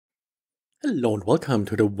Hello and welcome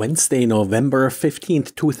to the Wednesday, November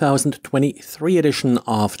 15th, 2023 edition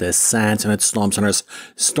of the SANS Internet Storm Center's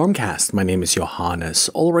Stormcast. My name is Johannes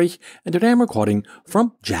Ulrich and today I'm recording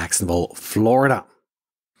from Jacksonville, Florida.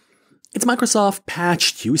 It's Microsoft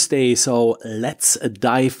Patch Tuesday, so let's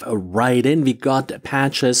dive right in. We got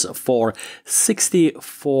patches for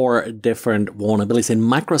 64 different vulnerabilities in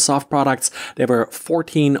Microsoft products. There were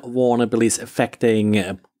 14 vulnerabilities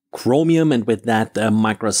affecting Chromium and with that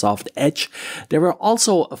Microsoft Edge. There were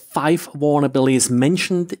also 5 vulnerabilities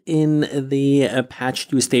mentioned in the Patch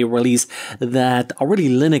Tuesday release that are really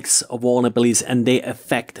Linux vulnerabilities, and they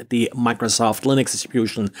affect the Microsoft Linux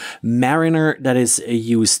distribution Mariner that is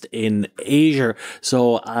used in Azure.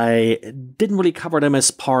 So I didn't really cover them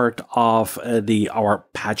as part of our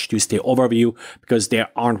Patch Tuesday overview because there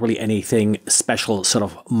aren't really anything special sort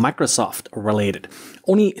of Microsoft related.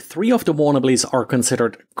 Only 3 of the vulnerabilities are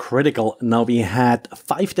considered critical. Now, we had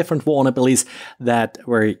 5 different vulnerabilities that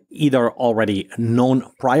were either already known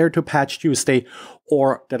prior to Patch Tuesday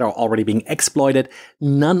or that are already being exploited.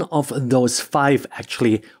 None of those 5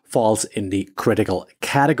 actually falls in the critical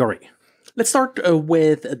category. Let's start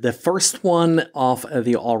with the first one of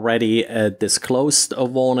the already disclosed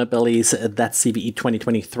vulnerabilities. That's CVE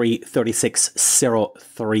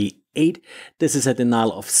 2023-36038. This is a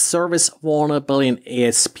denial of service vulnerability in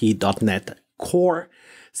ASP.NET Core,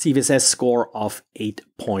 CVSS score of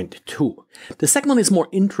 8.2. The second one is more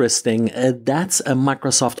interesting. That's a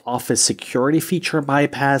Microsoft Office security feature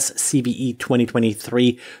bypass, CVE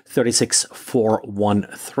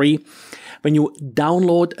 2023-36413. When you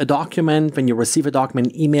download a document, when you receive a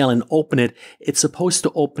document, email and open it, it's supposed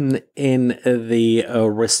to open in the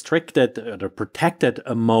restricted, the protected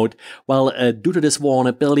mode. Well, due to this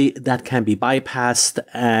vulnerability, that can be bypassed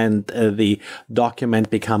and the document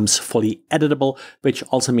becomes fully editable, which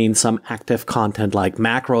also means some active content like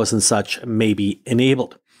macros and such may be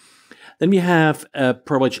enabled. Then we have a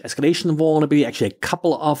privilege escalation vulnerability, actually a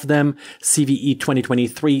couple of them, CVE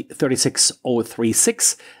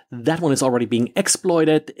 2023-36036. That one is already being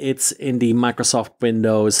exploited. It's in the Microsoft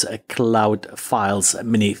Windows Cloud Files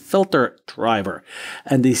mini filter driver.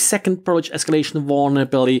 And the second privilege escalation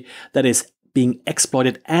vulnerability that is being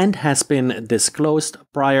exploited and has been disclosed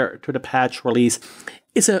prior to the patch release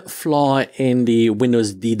is a flaw in the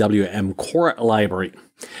Windows DWM core library.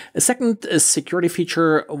 A second security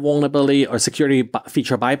feature vulnerability or security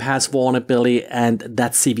feature bypass vulnerability, and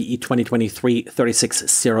that's CVE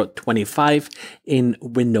 2023-36025 in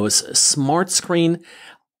Windows Smart Screen,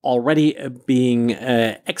 already being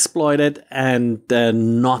exploited and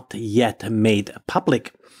not yet made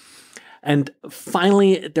public. And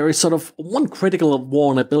finally, there is sort of one critical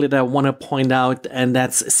vulnerability that I want to point out, and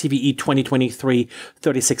that's CVE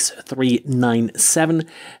 2023-36397.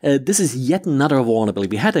 This is yet another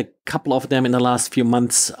vulnerability. We had a couple of them in the last few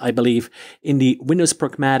months, I believe, in the Windows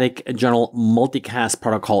Pragmatic General Multicast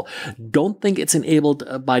protocol. Don't think it's enabled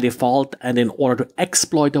by default, and in order to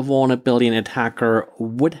exploit the vulnerability, an attacker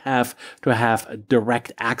would have to have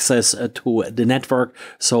direct access to the network,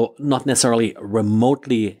 so not necessarily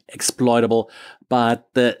remotely exploitable, but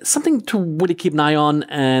something to really keep an eye on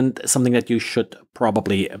and something that you should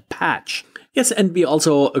probably patch. Yes, and we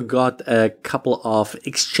also got a couple of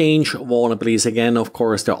Exchange vulnerabilities. Again, of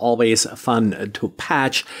course, they're always fun to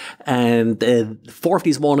patch. And 4 of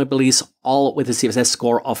these vulnerabilities, all with a CVSS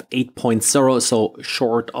score of 8.0, so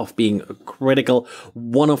short of being critical.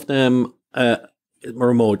 One of them,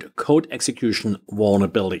 remote code execution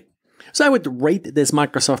vulnerability. So I would rate this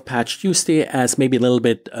Microsoft Patch Tuesday as maybe a little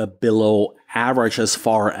bit below average as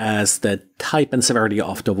far as the type and severity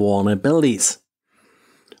of the vulnerabilities.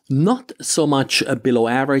 Not so much below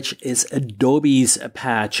average is Adobe's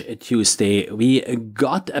Patch Tuesday. We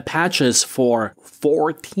got patches for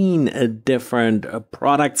 14 different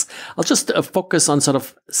products. I'll just focus on sort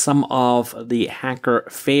of some of the hacker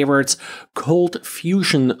favorites. Cold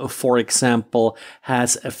Fusion, for example,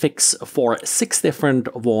 has a fix for 6 different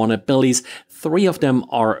vulnerabilities. 3 of them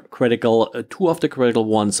are critical. 2 of the critical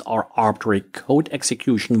ones are arbitrary code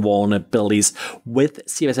execution vulnerabilities with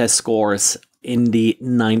CVSS scores in the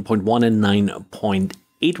 9.1 and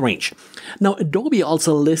 9.8 range. Now, Adobe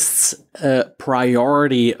also lists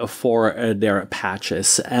priority for their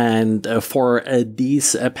patches, and for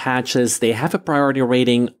these patches, they have a priority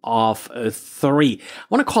rating of 3. I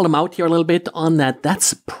want to call them out here a little bit on that.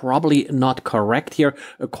 That's probably not correct here.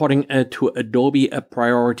 According to Adobe, a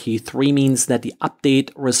priority 3 means that the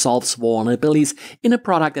update resolves vulnerabilities in a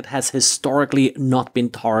product that has historically not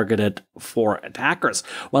been targeted for attackers.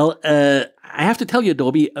 Well, I have to tell you,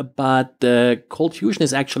 Adobe, but Cold Fusion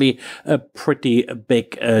is actually a pretty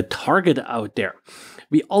big target out there.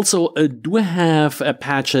 We also do have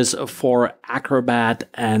patches for Acrobat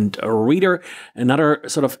and Reader, another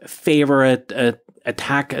sort of favorite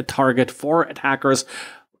attack target for attackers.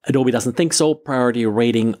 Adobe doesn't think so. Priority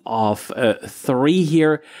rating of 3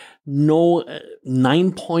 here. No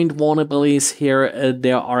 9-point vulnerabilities here.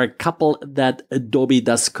 There are a couple that Adobe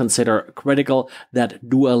does consider critical that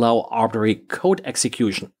do allow arbitrary code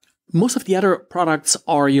execution. Most of the other products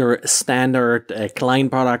are your standard client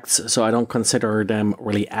products, so I don't consider them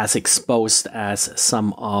really as exposed as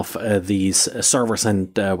some of these servers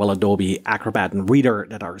and, Adobe Acrobat and Reader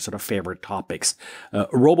that are sort of favorite topics.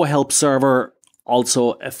 RoboHelp server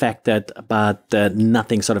also affected, but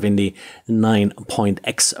nothing sort of in the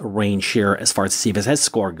 9-point-X range here as far as CVSS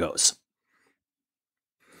score goes.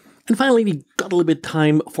 And finally, we got a little bit of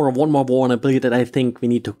time for one more vulnerability that I think we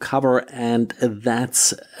need to cover, and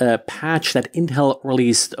that's a patch that Intel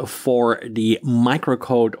released for the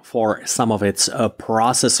microcode for some of its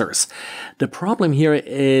processors. The problem here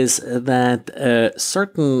is that a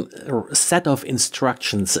certain set of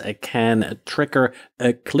instructions can trigger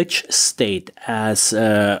a glitch state, as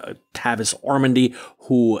Tavis Ormandy,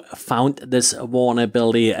 who found this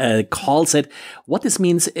vulnerability, calls it. What this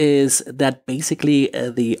means is that basically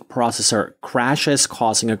the processor crashes,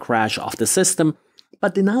 causing a crash of the system.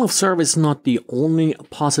 But denial of service is not the only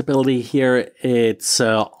possibility here. It's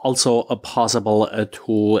also possible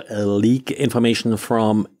to leak information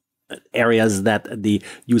from areas that the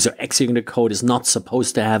user executing the code is not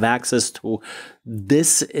supposed to have access to.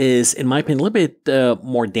 This is, in my opinion, a little bit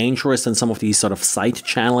more dangerous than some of these sort of side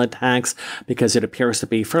channel attacks, because it appears to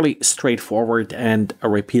be fairly straightforward and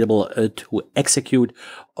repeatable to execute.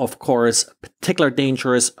 Of course, particularly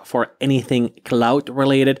dangerous for anything cloud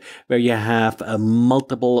related, where you have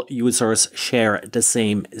multiple users share the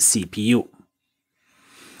same CPU.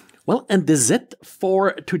 Well, and this is it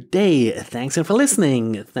for today. Thanks for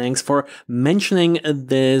listening. Thanks for mentioning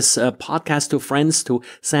this podcast to friends, to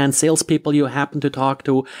SAN salespeople you happen to talk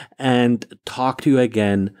to, and talk to you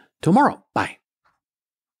again tomorrow. Bye.